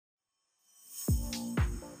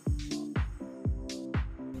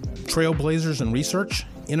trailblazers in research,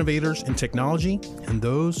 innovators in technology, and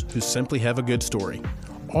those who simply have a good story.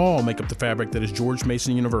 All make up the fabric that is George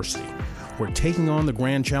Mason University. We're taking on the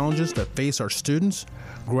grand challenges that face our students,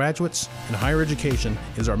 graduates, and higher education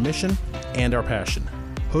is our mission and our passion.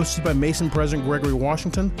 Hosted by Mason President Gregory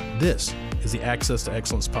Washington, this is the Access to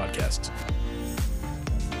Excellence podcast.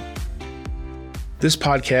 This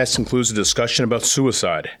podcast includes a discussion about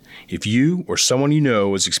suicide. If you or someone you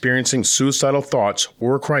know is experiencing suicidal thoughts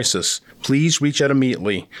or a crisis, please reach out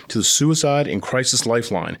immediately to the Suicide and Crisis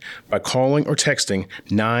Lifeline by calling or texting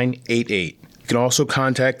 988. You can also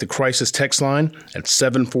contact the crisis text line at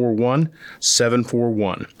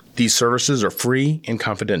 741-741. These services are free and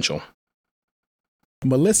confidential.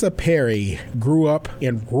 Melissa Perry grew up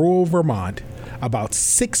in rural Vermont, about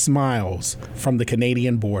 6 miles from the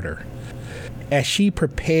Canadian border. As she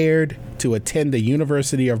prepared to attend the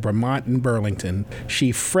University of Vermont in Burlington,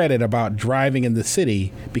 she fretted about driving in the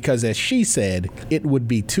city because, as she said, it would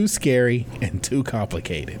be too scary and too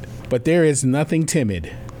complicated. But there is nothing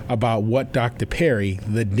timid about what Dr. Perry,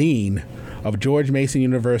 the Dean of George Mason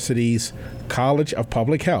University's College of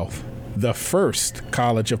Public Health, the first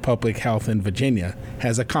College of Public Health in Virginia,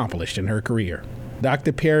 has accomplished in her career.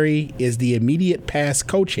 Dr. Perry is the immediate past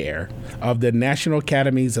co-chair of the National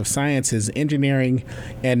Academies of Sciences, Engineering,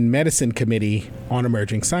 and Medicine Committee on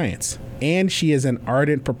Emerging Science. And she is an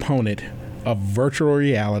ardent proponent of virtual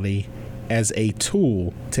reality as a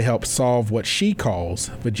tool to help solve what she calls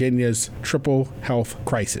Virginia's triple health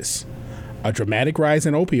crisis: a dramatic rise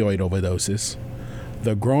in opioid overdoses,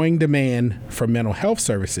 the growing demand for mental health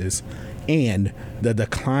services, and the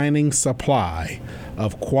declining supply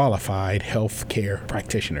of qualified healthcare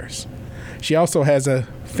practitioners. She also has a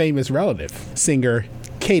famous relative, singer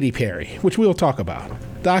Katy Perry, which we'll talk about.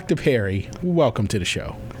 Dr. Perry, welcome to the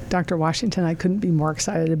show. Dr. Washington, I couldn't be more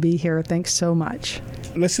excited to be here. Thanks so much.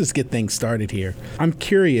 Let's just get things started here. I'm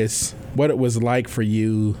curious what it was like for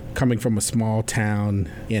you coming from a small town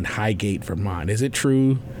in Highgate, Vermont. Is it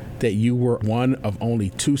true that you were one of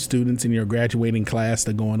only 2 students in your graduating class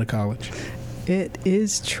to go on to college? It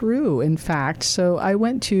is true, in fact. So I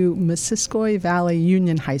went to Missisquoi Valley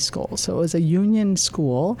Union High School. So it was a union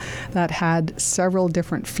school that had several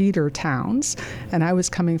different feeder towns, and I was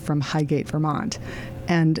coming from Highgate, Vermont.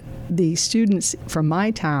 And the students from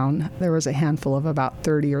my town, there was a handful of about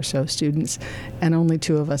 30 or so students, and only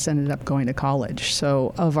 2 of us ended up going to college.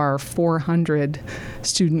 So of our 400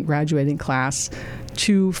 student graduating class,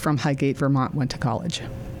 2 from Highgate, Vermont went to college.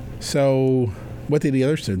 So what did the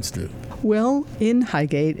other students do? Well, in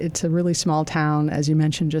Highgate, it's a really small town, as you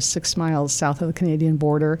mentioned, just 6 miles south of the Canadian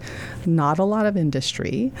border. Not a lot of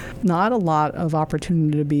industry, not a lot of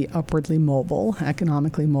opportunity to be upwardly mobile,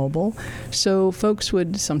 economically mobile. So folks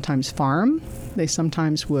would sometimes farm. They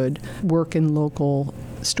sometimes would work in local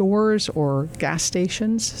stores or gas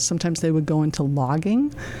stations. Sometimes they would go into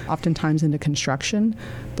logging, oftentimes into construction,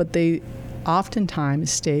 but they oftentimes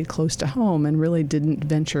stayed close to home and really didn't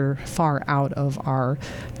venture far out of our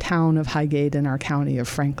town of Highgate and our county of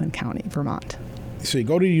Franklin County, Vermont. So you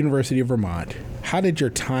go to the University of Vermont. How did your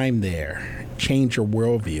time there change your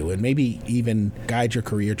worldview and maybe even guide your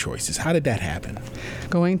career choices? How did that happen?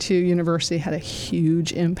 Going to university had a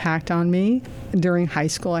huge impact on me. During high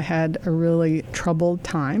school, I had a really troubled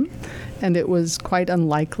time, and it was quite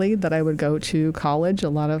unlikely that I would go to college. A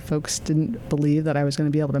lot of folks didn't believe that I was going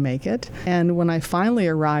to be able to make it. And when I finally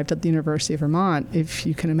arrived at the University of Vermont, if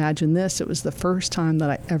you can imagine this, it was the first time that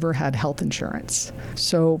I ever had health insurance.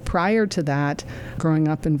 So prior to that, growing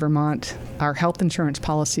up in Vermont, our health insurance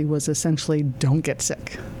policy was essentially don't get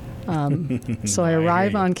sick. So I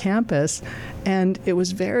arrive on campus, and it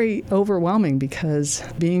was very overwhelming because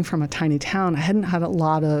being from a tiny town, I hadn't had a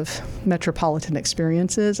lot of metropolitan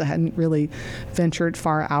experiences. I hadn't really ventured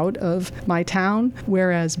far out of my town,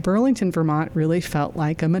 whereas Burlington, Vermont really felt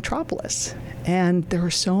like a metropolis. And there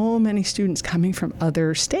were so many students coming from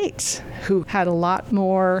other states who had a lot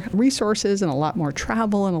more resources and a lot more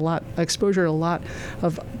travel and a lot exposure to a lot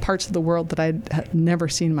of parts of the world that I had never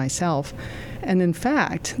seen myself. And in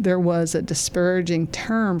fact, there was a disparaging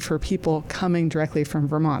term for people coming directly from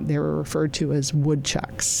Vermont. They were referred to as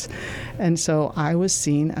woodchucks. And so I was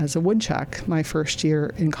seen as a woodchuck my first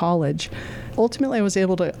year in college. Ultimately, I was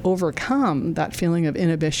able to overcome that feeling of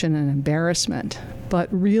inhibition and embarrassment. But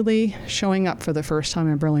really showing up for the first time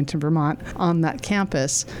in Burlington, Vermont on that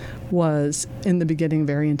campus was in the beginning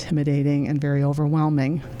very intimidating and very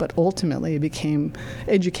overwhelming, but ultimately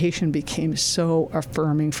education became so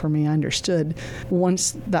affirming for me. I understood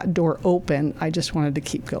once that door opened, I just wanted to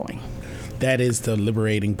keep going. That is the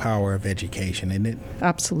liberating power of education, isn't it?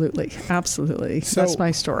 Absolutely. Absolutely. So, that's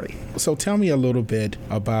my story. So tell me a little bit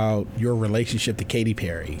about your relationship to Katy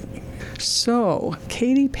Perry. So,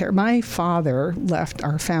 Katy Perry, my father left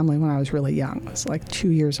our family when I was really young. I was like 2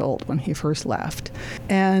 years old when he first left.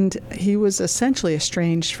 And he was essentially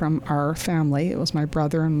estranged from our family. It was my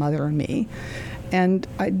brother and mother and me. And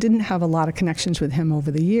I didn't have a lot of connections with him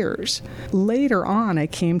over the years. Later on, I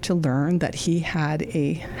came to learn that he had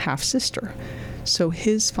a half-sister. So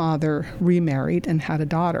his father remarried and had a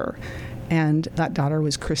daughter. And that daughter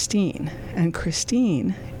was Christine. And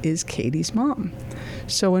Christine is Katy's mom.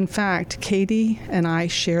 So in fact, Katy and I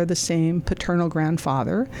share the same paternal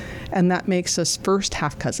grandfather, and that makes us first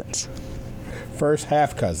half cousins. First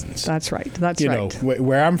half cousins. That's right. That's right. You know,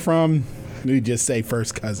 where I'm from, we just say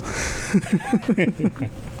first cousin.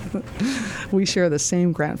 We share the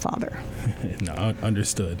same grandfather. No,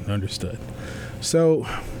 understood. So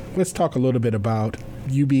let's talk a little bit about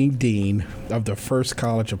you being dean of the first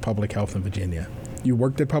College of Public Health in Virginia. You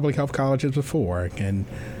worked at public health colleges before, and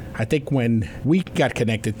I think when we got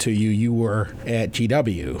connected to you, you were at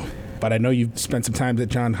GW. But I know you've spent some time at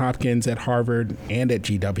Johns Hopkins, at Harvard, and at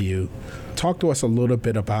GW. Talk to us a little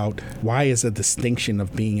bit about why is the distinction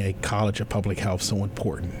of being a college of public health so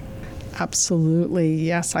important? Absolutely.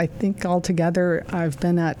 Yes, I think altogether I've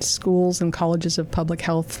been at schools and colleges of public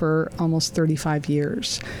health for almost 35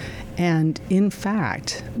 years. And in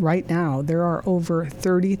fact, right now, there are over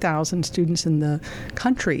 30,000 students in the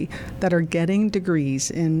country that are getting degrees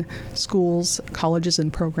in schools, colleges,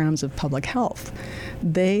 and programs of public health.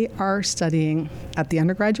 They are studying at the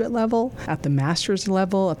undergraduate level, at the master's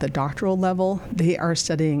level, at the doctoral level. They are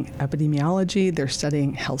studying epidemiology. They're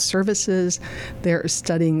studying health services. They're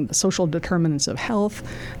studying social determinants of health.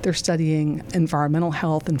 They're studying environmental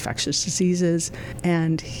health, infectious diseases.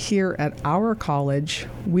 And here at our college,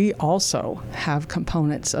 we also have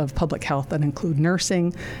components of public health that include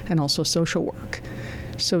nursing and also social work.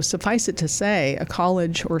 So suffice it to say, a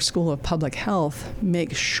college or school of public health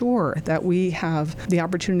makes sure that we have the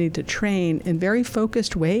opportunity to train in very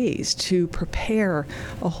focused ways to prepare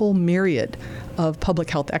a whole myriad of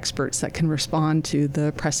public health experts that can respond to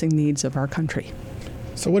the pressing needs of our country.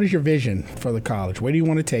 So what is your vision for the college? Where do you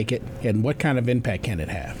want to take it, and what kind of impact can it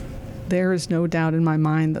have? There is no doubt in my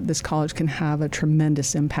mind that this college can have a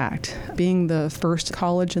tremendous impact. Being the first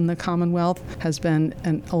college in the Commonwealth has been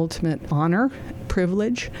an ultimate honor,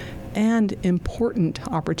 privilege, and important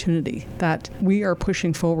opportunity that we are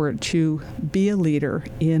pushing forward to be a leader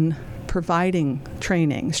in providing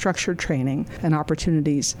training, structured training, and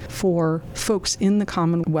opportunities for folks in the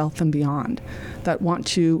Commonwealth and beyond that want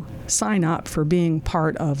to sign up for being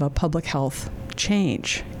part of a public health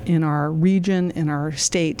change in our region, in our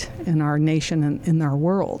state, in our nation, and in our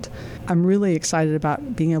world. I'm really excited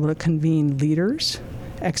about being able to convene leaders,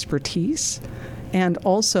 expertise, and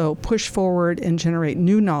also push forward and generate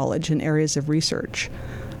new knowledge in areas of research.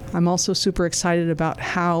 I'm also super excited about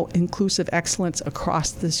how inclusive excellence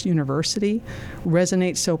across this university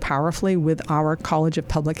resonates so powerfully with our College of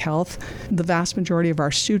Public Health. The vast majority of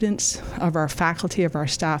our students, of our faculty, of our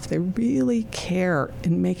staff, they really care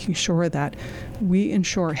in making sure that we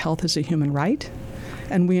ensure health is a human right,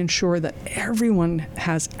 and we ensure that everyone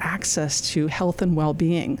has access to health and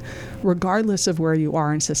well-being, regardless of where you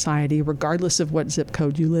are in society, regardless of what zip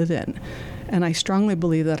code you live in. And I strongly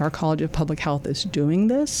believe that our College of Public Health is doing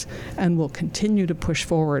this and will continue to push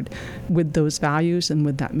forward with those values and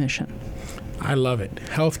with that mission. I love it.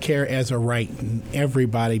 Healthcare as a right, and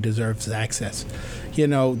everybody deserves access. You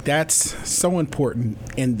know, that's so important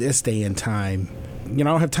in this day and time. You know,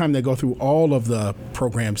 I don't have time to go through all of the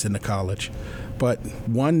programs in the college, but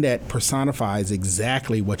one that personifies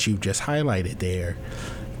exactly what you've just highlighted there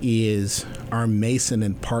is our Mason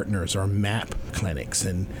and Partners, or MAP clinics.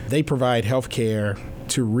 And they provide health care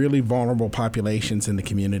to really vulnerable populations in the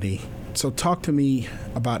community. So talk to me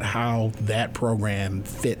about how that program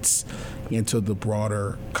fits into the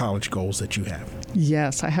broader college goals that you have.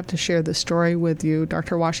 Yes, I have to share this story with you,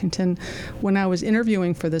 Dr. Washington. When I was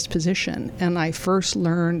interviewing for this position and I first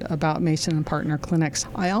learned about Mason and Partner clinics,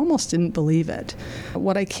 I almost didn't believe it.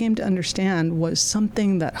 What I came to understand was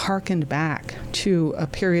something that harkened back to a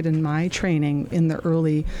period in my training in the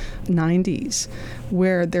early 90s,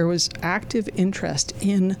 where there was active interest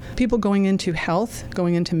in people going into health,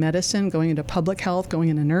 going into medicine, going into public health, going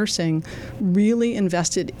into nursing, really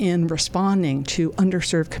invested in responding to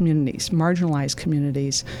underserved communities, marginalized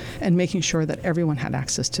communities, and making sure that everyone had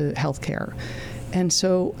access to health care. And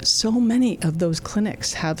so many of those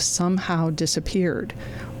clinics have somehow disappeared,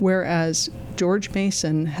 whereas George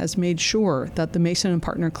Mason has made sure that the Mason and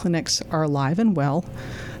Partner clinics are alive and well.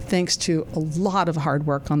 thanks to a lot of hard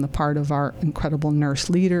work on the part of our incredible nurse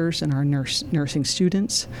leaders and our nursing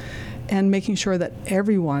students, and making sure that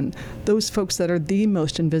everyone, those folks that are the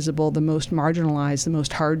most invisible, the most marginalized, the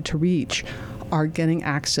most hard to reach, are getting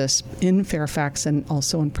access in Fairfax and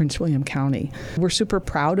also in Prince William County. We're super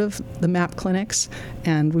proud of the MAP clinics,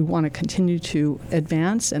 and we want to continue to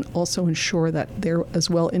advance and also ensure that they're as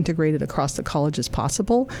well integrated across the college as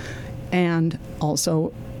possible, and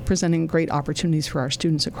also presenting great opportunities for our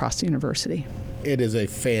students across the university. It is a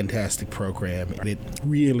fantastic program. It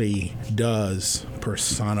really does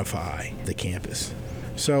personify the campus.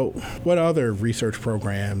 So what other research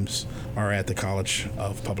programs are at the College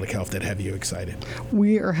of Public Health that have you excited?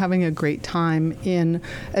 We are having a great time in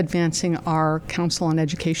advancing our Council on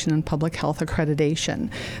Education and Public Health accreditation.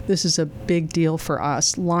 This is a big deal for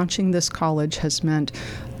us. Launching this college has meant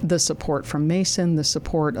the support from Mason, the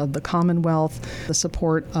support of the Commonwealth, the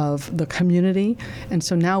support of the community. And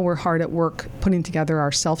so now we're hard at work putting together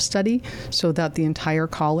our self-study so that the entire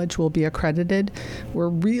college will be accredited. We're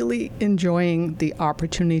really enjoying the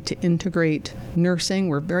opportunity to integrate nursing.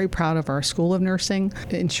 We're very proud of our School of Nursing,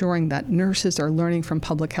 ensuring that nurses are learning from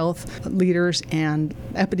public health leaders, and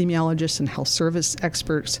epidemiologists and health service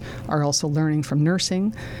experts are also learning from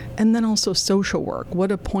nursing. And then also social work.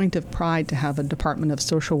 What a point of pride to have a Department of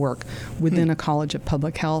Social Work within a College of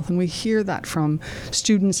Public Health. And we hear that from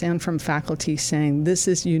students and from faculty saying this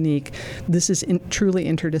is unique, this is truly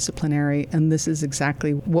interdisciplinary, and this is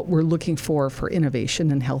exactly what we're looking for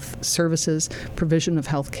innovation in health services, provision of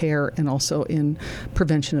health care, and also in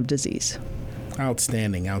prevention of disease.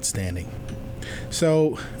 Outstanding, outstanding.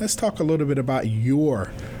 So let's talk a little bit about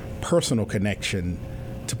your personal connection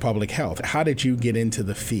to public health. How did you get into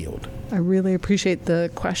the field? I really appreciate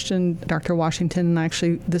the question, Dr. Washington. And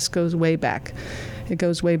actually, this goes way back. It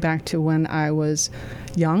goes way back to when I was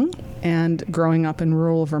young and growing up in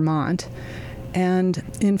rural Vermont. And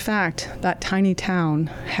in fact, that tiny town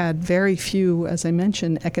had very few, as I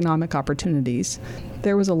mentioned, economic opportunities.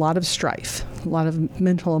 There was a lot of strife, a lot of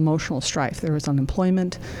mental, emotional strife. There was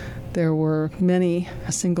unemployment. There were many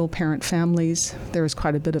single-parent families. There was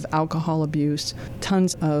quite a bit of alcohol abuse,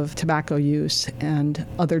 tons of tobacco use, and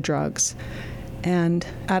other drugs. And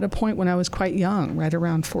at a point when I was quite young, right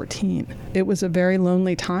around 14, it was a very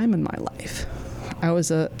lonely time in my life. I was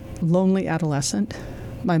a lonely adolescent.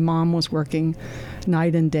 My mom was working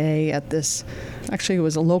night and day at this, actually it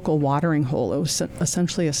was a local watering hole. It was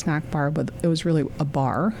essentially a snack bar, but it was really a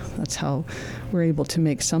bar. That's how we were able to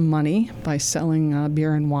make some money, by selling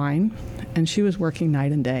beer and wine. And she was working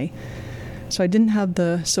night and day. So I didn't have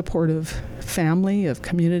the support of family, of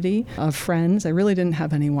community, of friends. I really didn't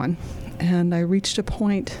have anyone. And I reached a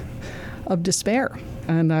point of despair.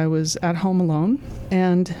 And I was at home alone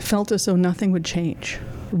and felt as though nothing would change.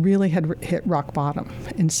 Really had hit rock bottom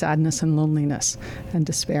in sadness and loneliness and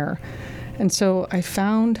despair. And so I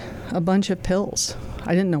found a bunch of pills.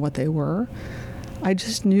 I didn't know what they were. I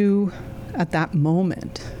just knew at that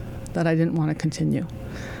moment that I didn't want to continue.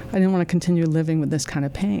 I didn't want to continue living with this kind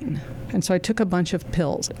of pain. And so I took a bunch of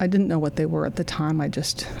pills. I didn't know what they were at the time. I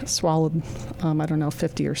just swallowed,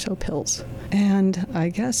 50 or so pills. And I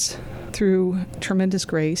guess through tremendous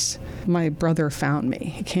grace, my brother found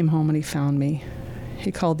me. He came home and he found me.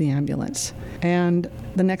 He called the ambulance. And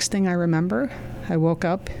the next thing I remember, I woke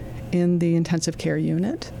up in the intensive care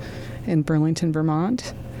unit in Burlington,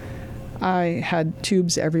 Vermont. I had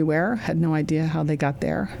tubes everywhere, had no idea how they got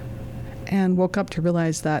there, and woke up to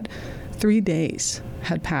realize that 3 days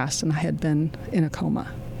had passed and I had been in a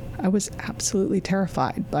coma. I was absolutely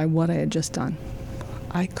terrified by what I had just done.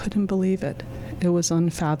 I couldn't believe it. It was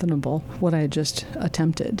unfathomable what I had just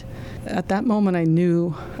attempted. At that moment, I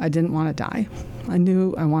knew I didn't want to die. I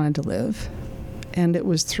knew I wanted to live. And it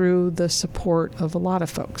was through the support of a lot of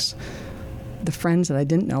folks. The friends that I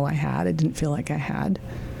didn't know I had, I didn't feel like I had.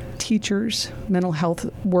 Teachers, mental health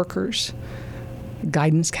workers,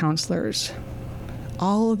 guidance counselors.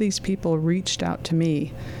 All of these people reached out to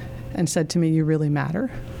me and said to me, "You really matter.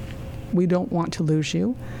 We don't want to lose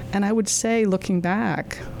you." And I would say, looking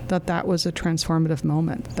back, that was a transformative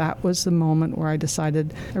moment. That was the moment where I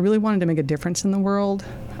decided I really wanted to make a difference in the world.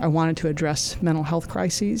 I wanted to address mental health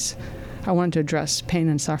crises. I wanted to address pain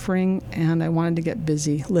and suffering, and I wanted to get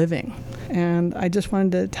busy living. And I just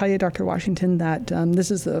wanted to tell you, Dr. Washington, that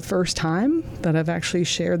this is the first time that I've actually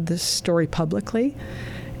shared this story publicly.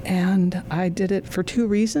 And I did it for two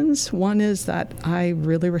reasons. One is that I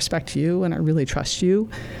really respect you and I really trust you.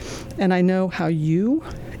 And I know how you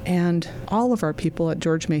and all of our people at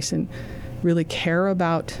George Mason really care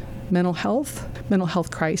about mental health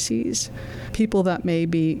crises, people that may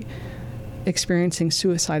be experiencing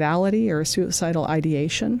suicidality or suicidal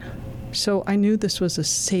ideation. So I knew this was a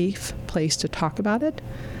safe place to talk about it.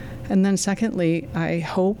 And then secondly, I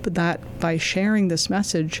hope that by sharing this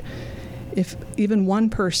message, if even one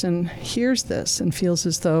person hears this and feels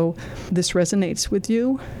as though this resonates with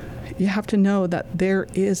you, you have to know that there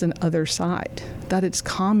is an other side, that it's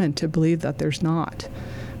common to believe that there's not.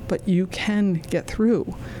 But you can get through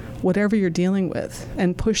whatever you're dealing with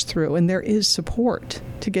and push through, and there is support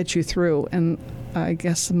to get you through. And I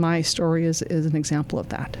guess my story is an example of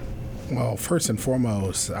that. Well, first and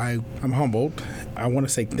foremost, I'm humbled. I want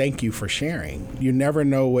to say thank you for sharing. You never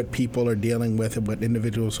know what people are dealing with and what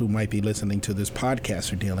individuals who might be listening to this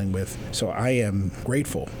podcast are dealing with. So I am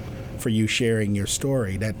grateful for you sharing your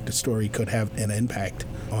story, that the story could have an impact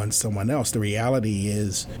on someone else. The reality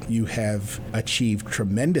is you have achieved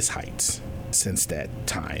tremendous heights since that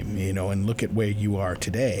time, and look at where you are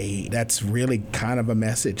today. That's really kind of a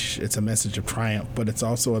message. It's a message of triumph, but it's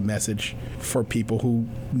also a message for people who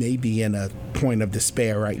may be in a point of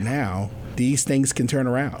despair right now. These things can turn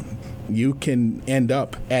around. You can end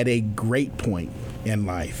up at a great point in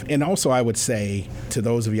life. And also, I would say to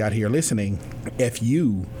those of you out here listening, if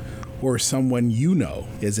you or someone you know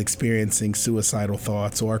is experiencing suicidal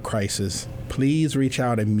thoughts or crisis, please reach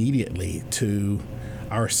out immediately to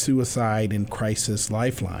our Suicide and Crisis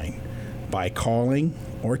Lifeline by calling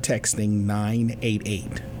or texting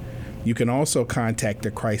 988. You can also contact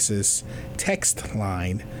the crisis text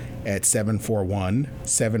line at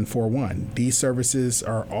 741-741. These services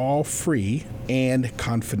are all free and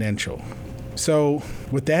confidential. So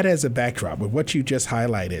with that as a backdrop, with what you just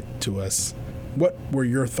highlighted to us, what were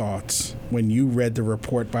your thoughts when you read the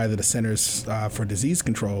report by the Centers for Disease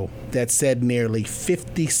Control that said nearly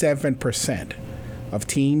 57% of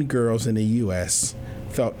teen girls in the U.S.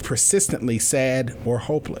 felt persistently sad or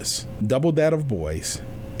hopeless, double that of boys,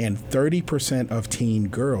 and 30% of teen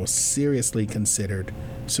girls seriously considered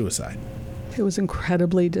suicide? It was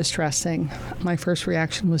incredibly distressing. My first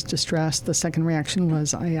reaction was distress. The second reaction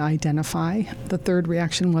was I identify. The third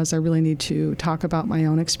reaction was I really need to talk about my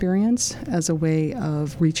own experience as a way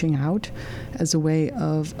of reaching out, as a way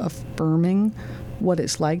of affirming what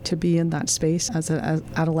it's like to be in that space as an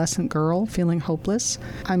adolescent girl feeling hopeless.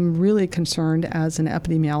 I'm really concerned as an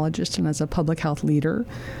epidemiologist and as a public health leader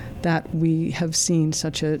that we have seen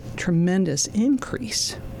such a tremendous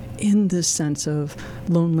increase in this sense of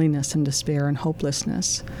loneliness and despair and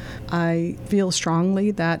hopelessness. I feel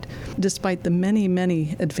strongly that despite the many,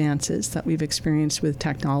 many advances that we've experienced with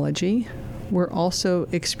technology, we're also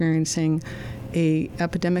experiencing an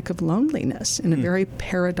epidemic of loneliness in a very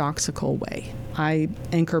paradoxical way. I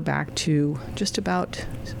anchor back to just about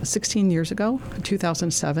 16 years ago,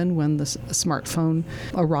 2007, when the smartphone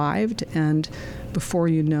arrived, and before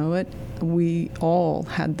you know it, we all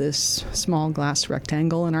had this small glass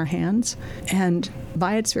rectangle in our hands. And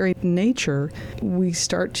by its very nature, we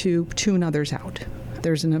start to tune others out.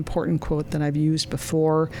 There's an important quote that I've used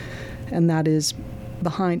before, and that is,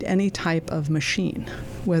 behind any type of machine,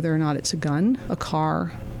 whether or not it's a gun, a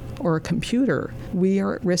car, or a computer, we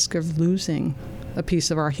are at risk of losing a piece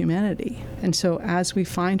of our humanity. And so as we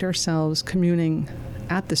find ourselves communing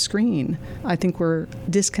at the screen, I think we're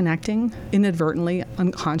disconnecting inadvertently,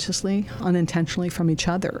 unconsciously, unintentionally from each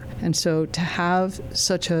other. And so to have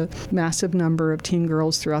such a massive number of teen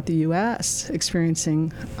girls throughout the U.S.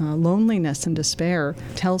 experiencing loneliness and despair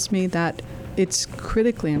tells me that it's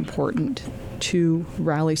critically important to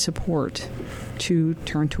rally support, to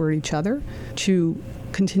turn toward each other, to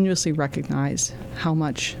continuously recognize how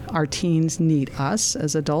much our teens need us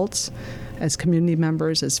as adults, as community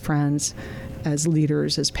members, as friends, as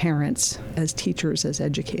leaders, as parents, as teachers, as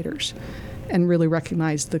educators, and really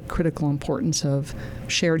recognize the critical importance of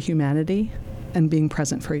shared humanity and being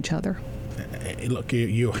present for each other. Look,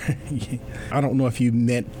 you I don't know if you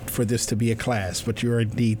meant for this to be a class, but you're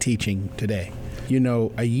indeed teaching today.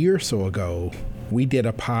 A year or so ago, we did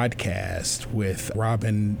a podcast with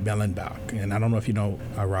Robin Bellenbach, and I don't know if you know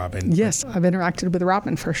Robin. Yes, I've interacted with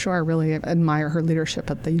Robin for sure. I really admire her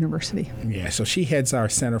leadership at the university. Yeah, so she heads our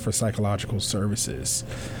Center for Psychological Services.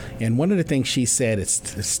 And one of the things she said, it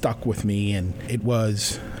stuck with me, and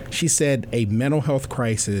she said a mental health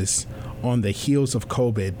crisis on the heels of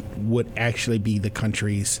COVID would actually be the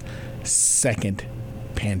country's second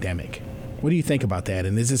pandemic. What do you think about that?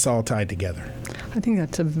 And is this all tied together? I think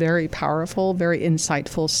that's a very powerful, very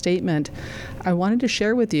insightful statement. I wanted to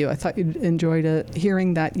share with you, I thought you'd enjoy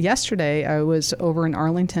hearing that yesterday. I was over in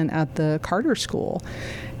Arlington at the Carter School,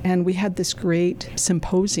 and we had this great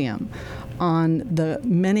symposium on the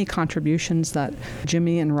many contributions that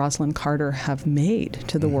Jimmy and Rosalind Carter have made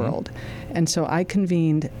to the world. And so I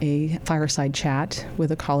convened a fireside chat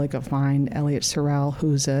with a colleague of mine, Elliot Sorrell,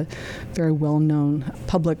 who's a very well-known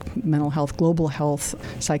public mental health, global health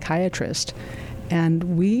psychiatrist.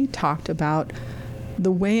 And we talked about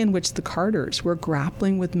the way in which the Carters were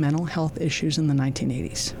grappling with mental health issues in the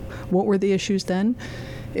 1980s. What were the issues then?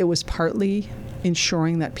 It was partly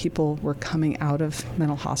ensuring that people were coming out of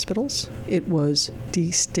mental hospitals. It was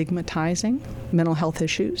destigmatizing mental health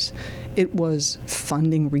issues. It was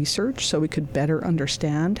funding research so we could better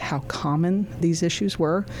understand how common these issues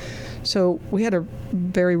were. So we had a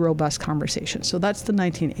very robust conversation. So that's the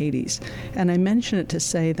 1980s. And I mention it to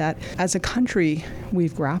say that as a country,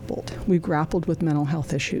 we've grappled with mental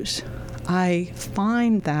health issues. I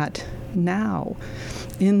find that now,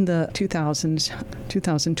 in the 2000s,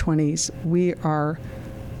 2020s, we are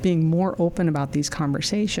being more open about these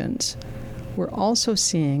conversations. We're also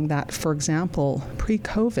seeing that, for example,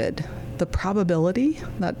 pre-COVID, the probability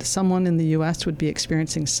that someone in the U.S. would be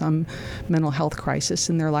experiencing some mental health crisis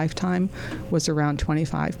in their lifetime was around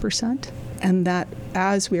 25%. And that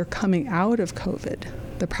as we are coming out of COVID,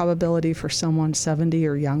 the probability for someone 70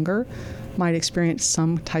 or younger might experience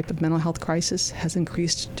some type of mental health crisis has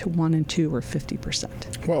increased to 1 in 2 or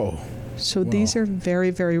 50%. Whoa. So these are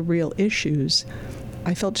very, very real issues.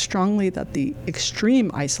 I felt strongly that the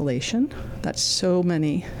extreme isolation that so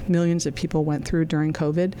many millions of people went through during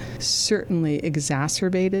COVID certainly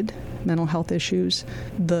exacerbated mental health issues.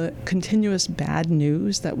 The continuous bad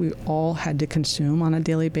news that we all had to consume on a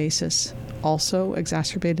daily basis also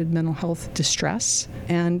exacerbated mental health distress.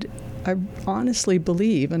 And I honestly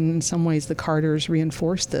believe, and in some ways the Carters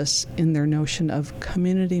reinforced this in their notion of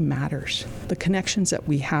community matters. The connections that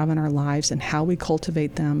we have in our lives and how we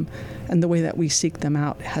cultivate them and the way that we seek them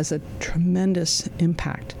out has a tremendous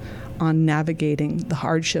impact on navigating the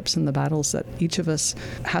hardships and the battles that each of us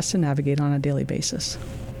has to navigate on a daily basis.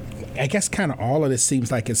 I guess kind of all of this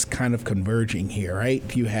seems like it's kind of converging here,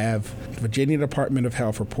 right? You have Virginia Department of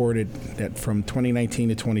Health reported that from 2019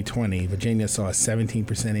 to 2020, Virginia saw a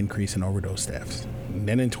 17% increase in overdose deaths. And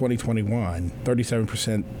then in 2021,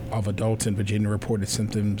 37% of adults in Virginia reported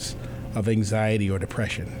symptoms of anxiety or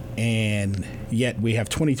depression. And yet we have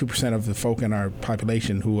 22% of the folk in our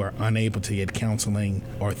population who are unable to get counseling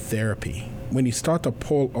or therapy. When you start to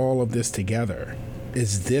pull all of this together,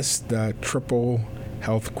 is this the triple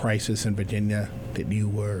health crisis in Virginia that you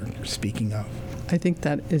were speaking of? I think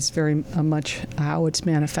that is very much how it's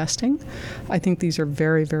manifesting. I think these are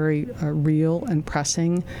very, very real and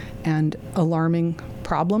pressing and alarming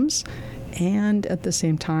problems. And at the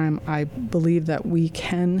same time, I believe that we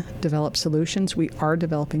can develop solutions. We are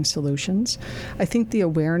developing solutions. I think the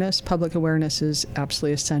awareness, public awareness, is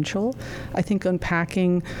absolutely essential. I think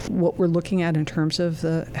unpacking what we're looking at in terms of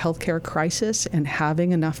the healthcare crisis and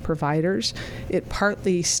having enough providers, it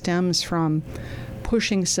partly stems from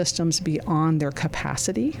pushing systems beyond their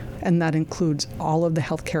capacity, and that includes all of the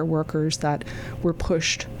healthcare workers that were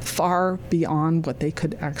pushed far beyond what they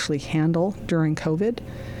could actually handle during COVID.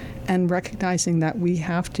 And recognizing that we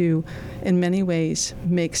have to, in many ways,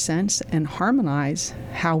 make sense and harmonize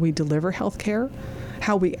how we deliver healthcare,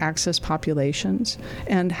 how we access populations,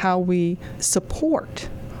 and how we support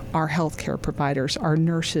our healthcare providers, our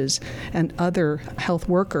nurses, and other health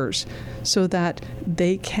workers so that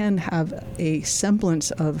they can have a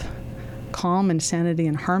semblance of calm and sanity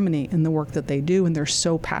and harmony in the work that they do and they're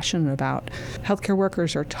so passionate about. Healthcare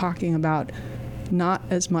workers are talking about not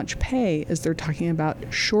as much pay as they're talking about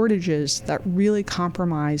shortages that really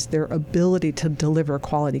compromise their ability to deliver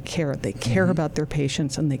quality care. They care about their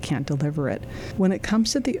patients and they can't deliver it. When it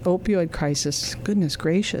comes to the opioid crisis, goodness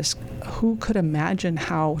gracious, who could imagine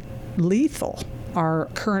how lethal our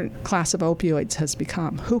current class of opioids has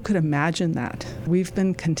become? Who could imagine that? We've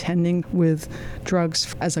been contending with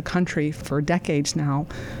drugs as a country for decades now,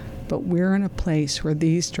 but we're in a place where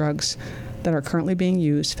these drugs that are currently being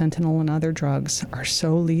used, fentanyl and other drugs, are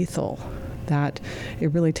so lethal that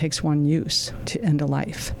it really takes one use to end a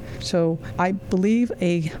life. So I believe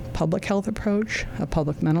a public health approach, a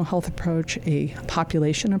public mental health approach, a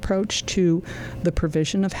population approach to the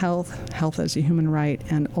provision of health, health as a human right,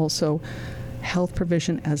 and also health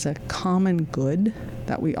provision as a common good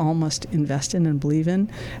that we all must invest in and believe in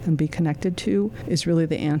and be connected to is really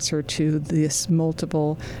the answer to this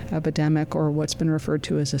multiple epidemic, or what's been referred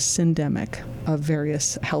to as a syndemic, of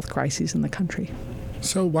various health crises in the country.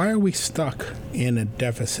 So why are we stuck in a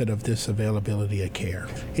deficit of this availability of care?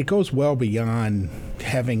 It goes well beyond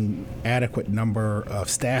having adequate number of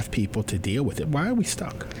staff people to deal with it. Why are we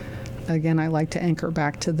stuck? again, I like to anchor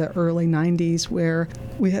back to the early 90s where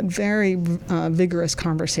we had very vigorous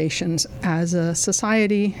conversations as a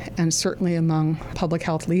society and certainly among public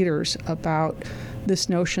health leaders about this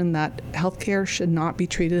notion that healthcare should not be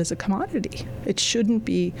treated as a commodity. It shouldn't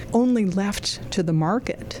be only left to the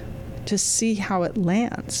market to see how it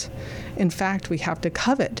lands. In fact, we have to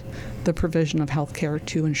covet the provision of healthcare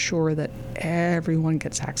to ensure that everyone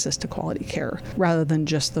gets access to quality care, rather than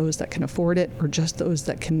just those that can afford it or just those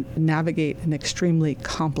that can navigate an extremely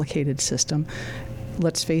complicated system.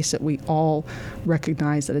 Let's face it, we all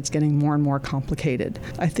recognize that it's getting more and more complicated.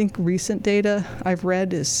 I think recent data I've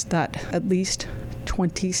read is that at least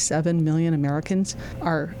 27 million Americans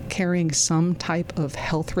are carrying some type of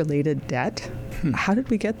health-related debt. How did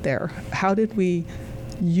we get there? How did we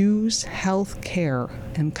use health care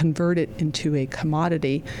and convert it into a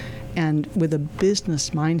commodity and with a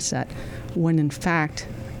business mindset when in fact,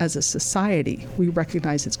 as a society, we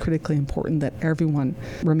recognize it's critically important that everyone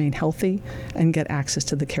remain healthy and get access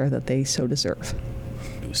to the care that they so deserve?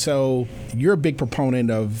 So you're a big proponent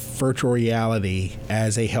of virtual reality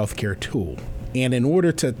as a healthcare tool. And in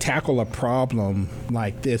order to tackle a problem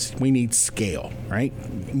like this, we need scale, right?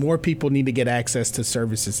 More people need to get access to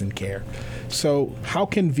services and care. So how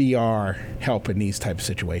can VR help in these type of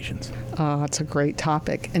situations? It's a great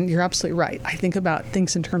topic. And you're absolutely right. I think about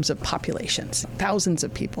things in terms of populations, thousands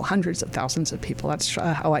of people, hundreds of thousands of people. That's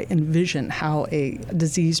how I envision how a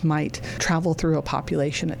disease might travel through a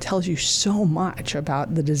population. It tells you so much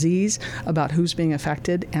about the disease, about who's being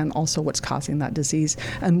affected, and also what's causing that disease,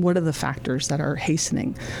 and what are the factors that are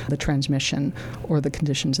hastening the transmission or the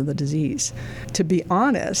conditions of the disease. To be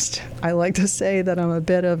honest, I like to say that I'm a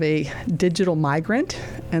bit of a digital migrant,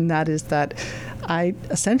 and that is that I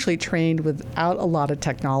essentially trained without a lot of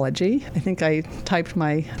technology. I think I typed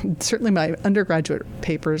certainly my undergraduate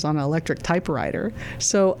papers on an electric typewriter.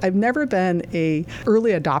 So I've never been an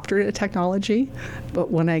early adopter to technology, but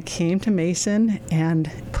when I came to Mason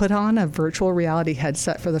and put on a virtual reality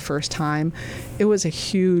headset for the first time, it was a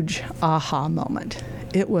huge aha moment.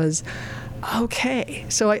 It was, okay.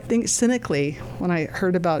 So I think cynically, when I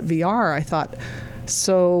heard about VR, I thought,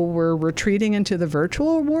 so we're retreating into the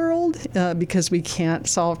virtual world because we can't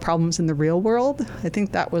solve problems in the real world? I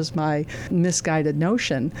think that was my misguided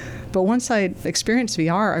notion. But once I experienced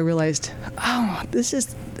VR, I realized, oh, this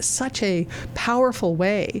is such a powerful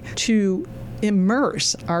way to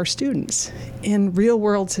immerse our students in real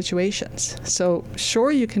world situations. So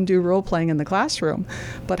sure, you can do role playing in the classroom,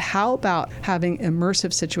 but how about having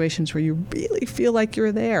immersive situations where you really feel like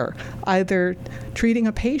you're there, either treating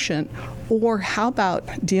a patient, or how about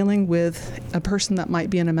dealing with a person that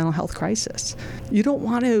might be in a mental health crisis? You don't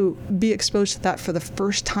want to be exposed to that for the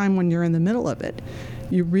first time when you're in the middle of it.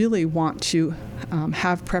 You really want to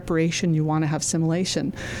have preparation. You want to have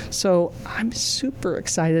simulation. So I'm super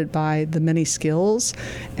excited by the many skills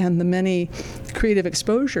and the many creative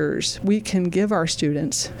exposures we can give our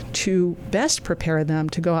students to best prepare them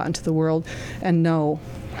to go out into the world and know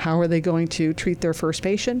how are they going to treat their first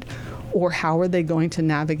patient, or how are they going to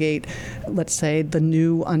navigate, let's say, the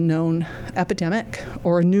new unknown epidemic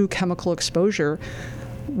or a new chemical exposure.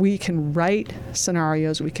 We can write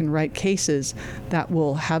scenarios, we can write cases that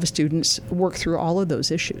will have students work through all of those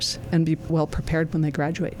issues and be well prepared when they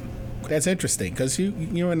graduate. That's interesting, because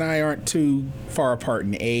you and I aren't too far apart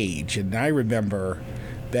in age. And I remember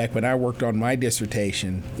back when I worked on my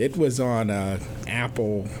dissertation, it was on a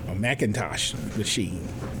Macintosh machine.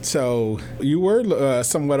 So you were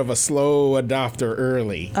somewhat of a slow adopter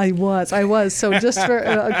early. I was. So just for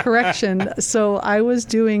a correction, so I was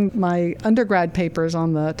doing my undergrad papers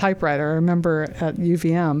on the typewriter, I remember at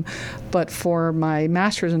UVM, but for my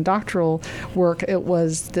master's and doctoral work, it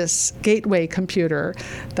was this gateway computer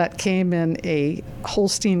that came in a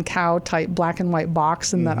Holstein cow type black and white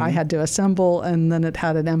box, and that I had to assemble, and then it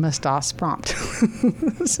had an MS-DOS prompt.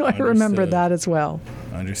 So I remember that as well.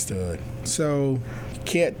 Understood. So you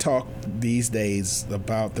can't talk these days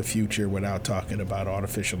about the future without talking about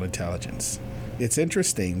artificial intelligence. It's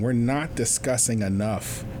interesting. We're not discussing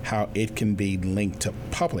enough how it can be linked to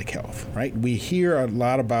public health, right? We hear a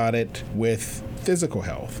lot about it with physical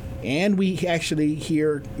health, and we actually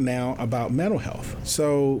hear now about mental health.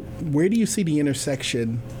 So where do you see the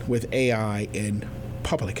intersection with AI and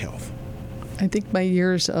public health? I think my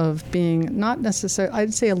years of being not necessarily,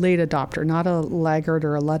 I'd say a late adopter, not a laggard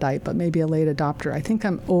or a Luddite, but maybe a late adopter. I think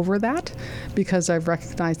I'm over that because I've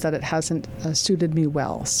recognized that it hasn't suited me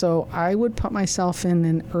well. So I would put myself in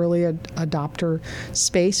an early adopter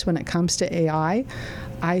space when it comes to AI.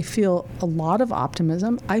 I feel a lot of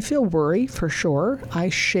optimism. I feel worry for sure. I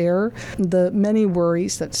share the many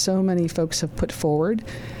worries that so many folks have put forward.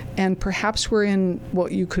 And perhaps we're in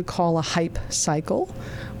what you could call a hype cycle,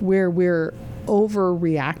 where we're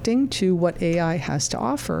overreacting to what AI has to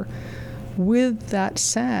offer. With that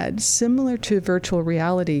said, similar to virtual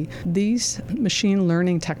reality, these machine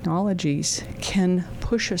learning technologies can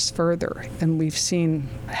push us further. And we've seen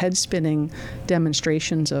head-spinning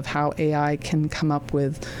demonstrations of how AI can come up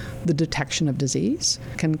with the detection of disease,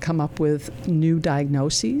 can come up with new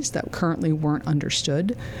diagnoses that currently weren't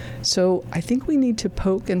understood. So I think we need to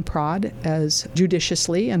poke and prod as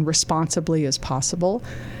judiciously and responsibly as possible,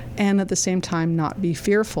 and at the same time not be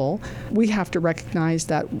fearful. We have to recognize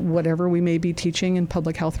that whatever we may be teaching in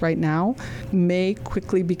public health right now may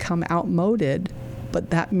quickly become outmoded, but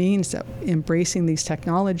that means that embracing these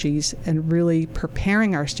technologies and really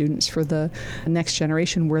preparing our students for the next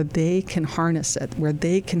generation where they can harness it, where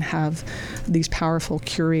they can have these powerful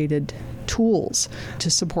curated tools to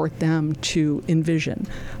support them to envision.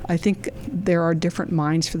 I think there are different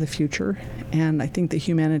minds for the future, and I think the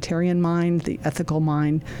humanitarian mind, the ethical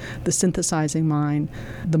mind, the synthesizing mind,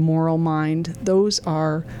 the moral mind, those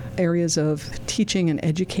are areas of teaching and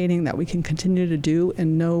educating that we can continue to do,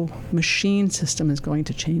 and no machine system is going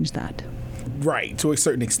to change that. Right, to a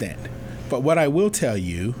certain extent. But what I will tell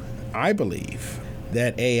you, I believe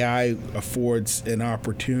that AI affords an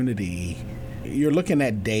opportunity. You're looking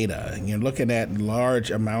at data, you're looking at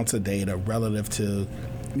large amounts of data relative to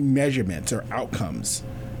measurements or outcomes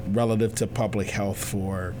relative to public health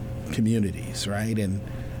for communities, right? And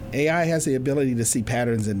AI has the ability to see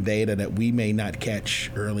patterns in data that we may not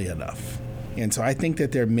catch early enough. And so I think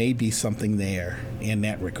that there may be something there in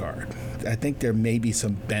that regard. I think there may be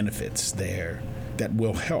some benefits there that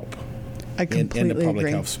will help in the public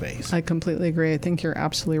health space. I completely agree. I think you're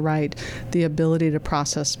absolutely right. The ability to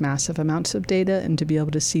process massive amounts of data and to be able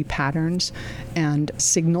to see patterns and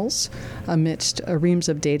signals amidst reams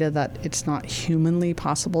of data that it's not humanly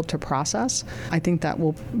possible to process, I think that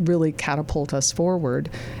will really catapult us forward.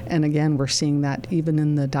 And again, we're seeing that even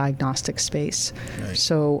in the diagnostic space. Right.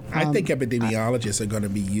 So I think epidemiologists are going to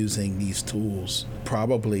be using these tools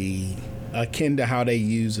probably akin to how they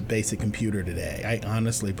use a basic computer today. I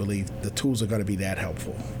honestly believe the tools are going to be that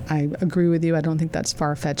helpful. I agree with you. I don't think that's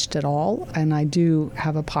far-fetched at all. And I do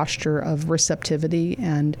have a posture of receptivity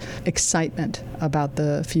and excitement about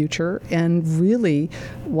the future, and really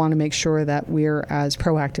want to make sure that we're as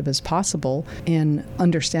proactive as possible in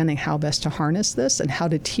understanding how best to harness this and how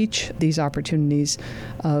to teach these opportunities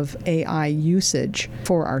of AI usage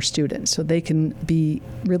for our students so they can be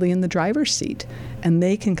really in the driver's seat and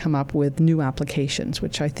they can come up with new applications,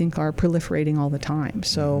 which I think are proliferating all the time.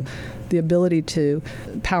 So the ability to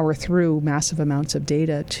power through massive amounts of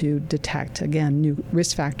data to detect, again, new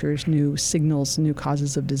risk factors, new signals, new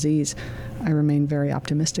causes of disease, I remain very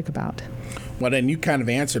optimistic about. Well, then you kind of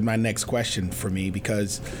answered my next question for me,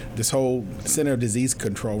 because this whole Center of Disease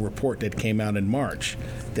Control report that came out in March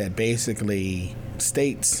that basically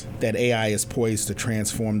states that AI is poised to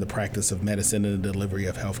transform the practice of medicine and the delivery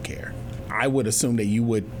of healthcare. I would assume that you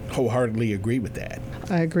would wholeheartedly agree with that.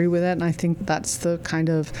 I agree with that, and I think that's the kind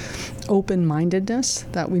of open-mindedness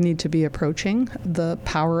that we need to be approaching the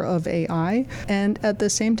power of AI, and at the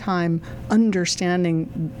same time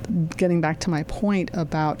understanding, getting back to my point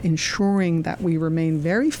about ensuring that we remain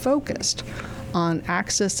very focused on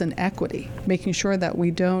access and equity, making sure that we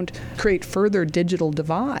don't create further digital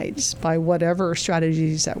divides by whatever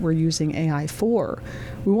strategies that we're using AI for.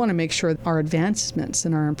 We want to make sure our advancements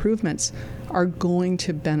and our improvements are going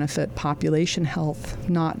to benefit population health,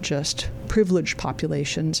 not just privileged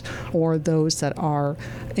populations or those that are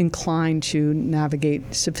inclined to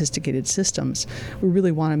navigate sophisticated systems. We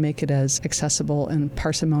really want to make it as accessible and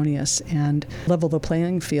parsimonious and level the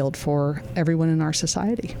playing field for everyone in our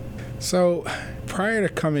society. So, prior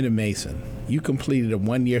to coming to Mason, you completed a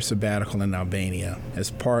one-year sabbatical in Albania as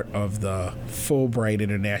part of the Fulbright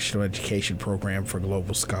International Education Program for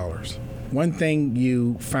Global Scholars. One thing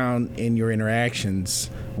you found in your interactions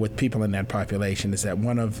with people in that population is that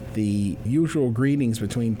one of the usual greetings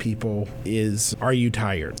between people is, "Are you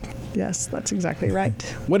tired?" Yes, that's exactly right.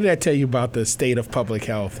 What did that tell you about the state of public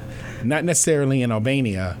health? Not necessarily in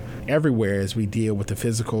Albania, everywhere, as we deal with the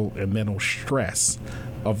physical and mental stress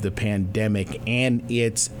of the pandemic and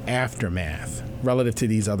its aftermath relative to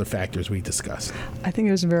these other factors we discussed. I think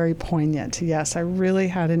it was very poignant. Yes, I really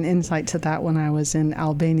had an insight to that when I was in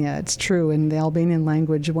Albania. It's true. In the Albanian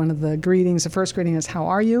language, one of the greetings, the first greeting is, "How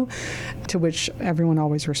are you?" To which everyone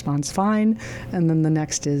always responds, "Fine." And then the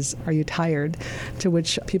next is, "Are you tired?" To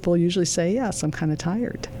which people usually say, "Yes, I'm kind of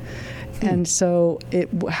tired." And so it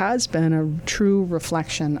has been a true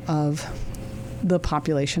reflection of the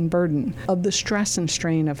population burden, of the stress and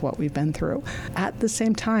strain of what we've been through. At the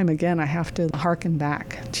same time, again, I have to harken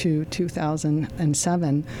back to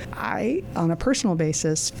 2007. I, on a personal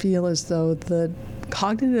basis, feel as though the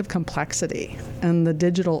cognitive complexity and the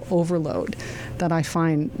digital overload that I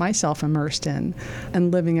find myself immersed in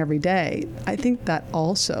and living every day, I think that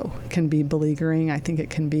also can be beleaguering. I think it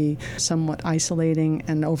can be somewhat isolating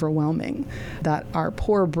and overwhelming, that our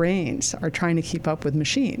poor brains are trying to keep up with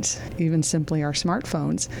machines, even simply our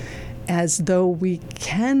smartphones, as though we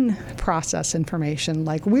can process information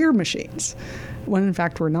like we're machines, when in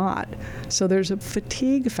fact we're not. So there's a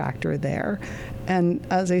fatigue factor there. And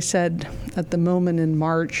as I said, at the moment in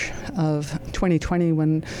March of 2020,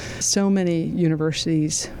 when so many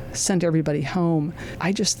universities sent everybody home,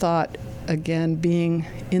 I just thought, again, being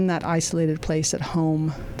in that isolated place at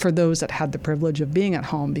home, for those that had the privilege of being at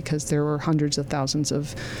home, because there were hundreds of thousands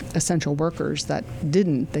of essential workers that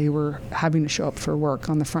didn't. They were having to show up for work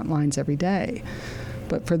on the front lines every day.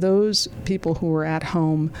 But for those people who were at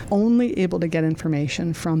home, only able to get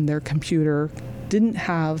information from their computer, didn't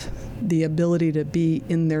have the ability to be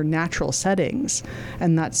in their natural settings,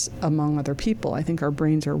 and that's among other people. I think our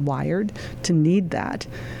brains are wired to need that.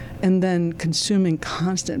 And then consuming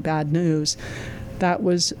constant bad news, that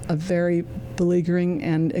was a very beleaguering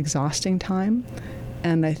and exhausting time.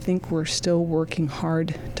 And I think we're still working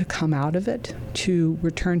hard to come out of it, to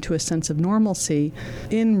return to a sense of normalcy.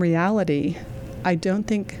 In reality, I don't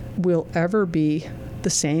think we'll ever be the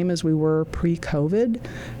same as we were pre-COVID,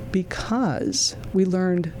 because we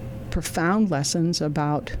learned profound lessons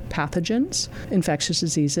about pathogens, infectious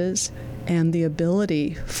diseases, and the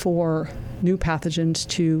ability for new pathogens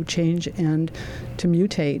to change and to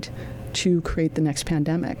mutate to create the next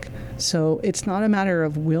pandemic. So it's not a matter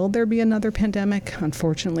of will there be another pandemic.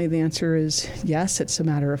 Unfortunately, the answer is yes, it's a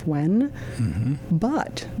matter of when. Mm-hmm.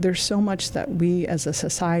 But there's so much that we as a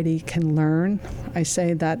society can learn. I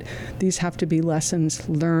say that these have to be lessons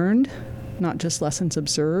learned, not just lessons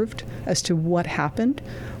observed, as to what happened.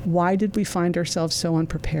 Why did we find ourselves so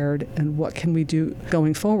unprepared, and what can we do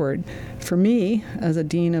going forward? For me, as a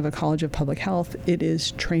dean of a college of public health, it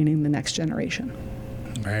is training the next generation.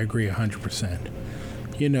 I agree 100%.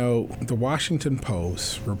 You know, the Washington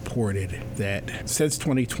Post reported that since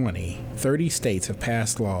 2020, 30 states have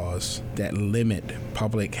passed laws that limit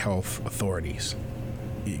public health authorities.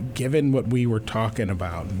 Given what we were talking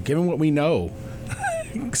about, given what we know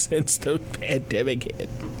since the pandemic hit,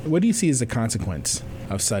 what do you see as the consequence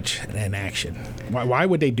of such an action? Why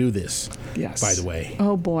would they do this? Yes. By the way.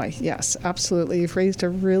 Oh boy, yes, absolutely. You've raised a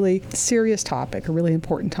really serious topic, a really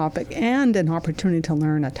important topic, and an opportunity to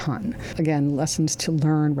learn a ton. Again, lessons to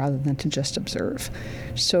learn rather than to just observe.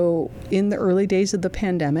 So in the early days of the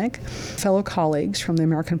pandemic, fellow colleagues from the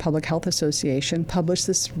American Public Health Association published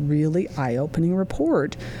this really eye-opening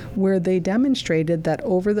report where they demonstrated that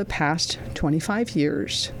over the past 25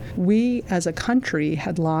 years, we as a country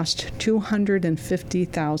had lost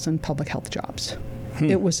 250,000 public health jobs.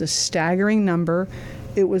 It was a staggering number.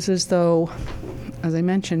 It was as though, as I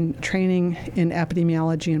mentioned, training in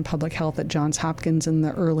epidemiology and public health at Johns Hopkins in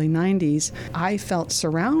the early 90s, I felt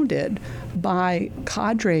surrounded by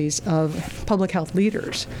cadres of public health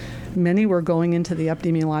leaders. Many were going into the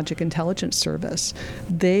Epidemiologic Intelligence Service.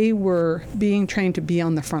 They were being trained to be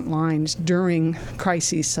on the front lines during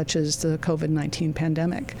crises such as the COVID-19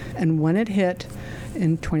 pandemic. And when it hit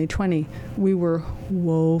in 2020, we were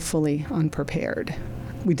woefully unprepared.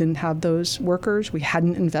 We didn't have those workers. We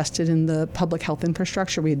hadn't invested in the public health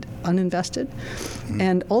infrastructure. We had uninvested.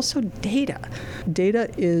 And also data. Data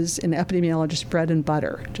is an epidemiologist's bread and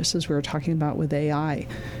butter, just as we were talking about with AI.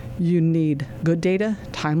 You need good data,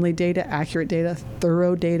 timely data, accurate data,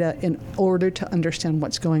 thorough data in order to understand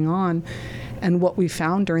what's going on. And what we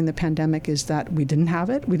found during the pandemic is that we didn't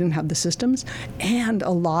have it, we didn't have the systems, and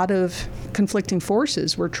a lot of conflicting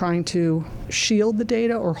forces were trying to shield the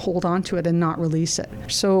data or hold on to it and not release it.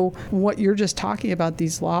 So what you're just talking about,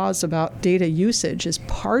 these laws about data usage, is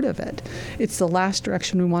part of it. It's the last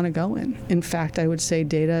direction we want to go in. In fact, I would say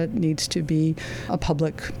data needs to be a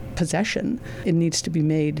public possession. It needs to be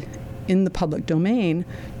made in the public domain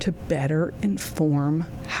to better inform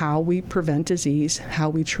how we prevent disease, how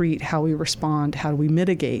we treat, how we respond, how we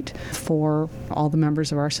mitigate for all the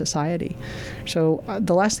members of our society. So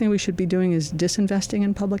the last thing we should be doing is disinvesting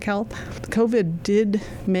in public health. COVID did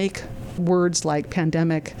make words like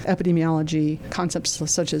pandemic, epidemiology, concepts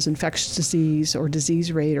such as infectious disease or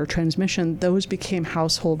disease rate or transmission, those became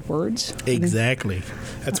household words. Exactly.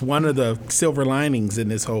 That's one of the silver linings in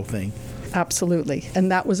this whole thing. Absolutely. And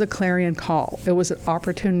that was a clarion call. It was an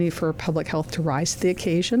opportunity for public health to rise to the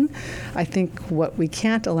occasion. I think what we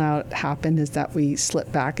can't allow to happen is that we slip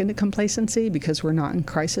back into complacency because we're not in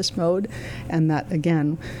crisis mode, and that,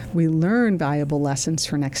 again, we learn valuable lessons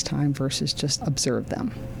for next time versus just observe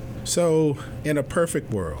them. So, in a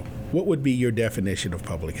perfect world, what would be your definition of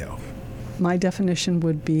public health? My definition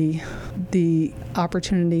would be the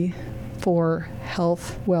opportunity for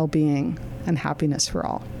health, well-being, and happiness for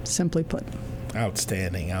all, simply put.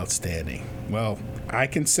 Outstanding, outstanding. Well, I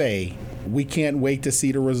can say we can't wait to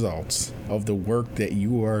see the results of the work that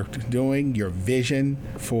you are doing, your vision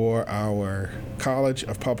for our College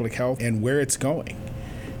of Public Health and where it's going,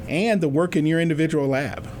 and the work in your individual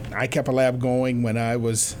lab. I kept a lab going when I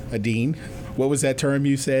was a dean. What was that term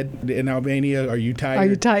you said in Albania? Are you tired? Are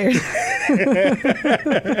you tired?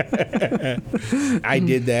 I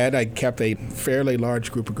did that. I kept a fairly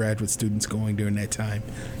large group of graduate students going during that time.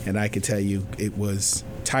 And I can tell you it was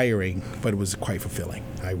tiring, but it was quite fulfilling.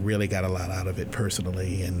 I really got a lot out of it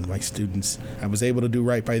personally. And my students, I was able to do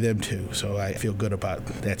right by them too. So I feel good about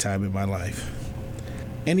that time in my life.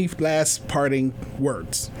 Any last parting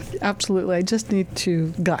words? Absolutely. I just need to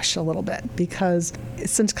gush a little bit because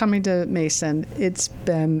since coming to Mason, it's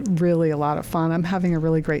been really a lot of fun. I'm having a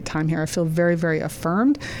really great time here. I feel very, very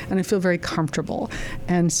affirmed and I feel very comfortable.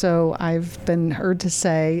 And so I've been heard to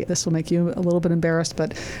say, this will make you a little bit embarrassed,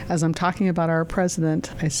 but as I'm talking about our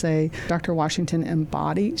president, I say Dr. Washington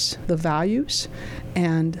embodies the values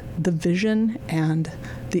and the vision and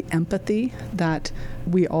the empathy that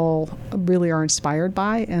we all really are inspired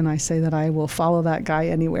by, and I say that I will follow that guy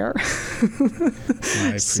anywhere.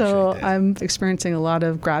 So that. I'm experiencing a lot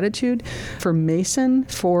of gratitude for Mason,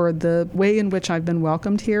 for the way in which I've been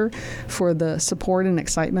welcomed here, for the support and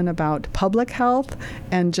excitement about public health,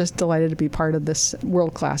 and just delighted to be part of this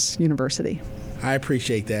world-class university. I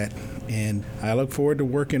appreciate that, and I look forward to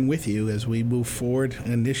working with you as we move forward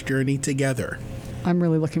in this journey together. I'm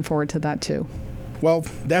really looking forward to that too. Well,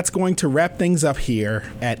 that's going to wrap things up here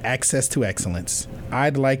at Access to Excellence.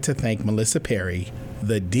 I'd like to thank Melissa Perry,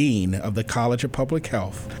 the Dean of the College of Public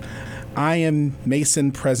Health. I am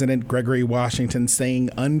Mason President Gregory Washington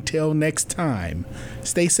saying until next time,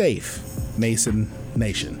 stay safe, Mason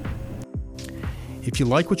Nation. If you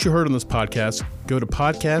like what you heard on this podcast, go to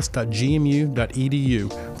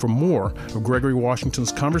podcast.gmu.edu for more of Gregory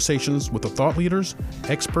Washington's conversations with the thought leaders,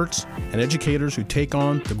 experts, and educators who take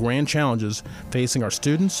on the grand challenges facing our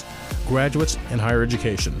students, graduates, and higher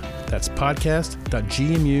education. That's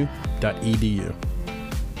podcast.gmu.edu.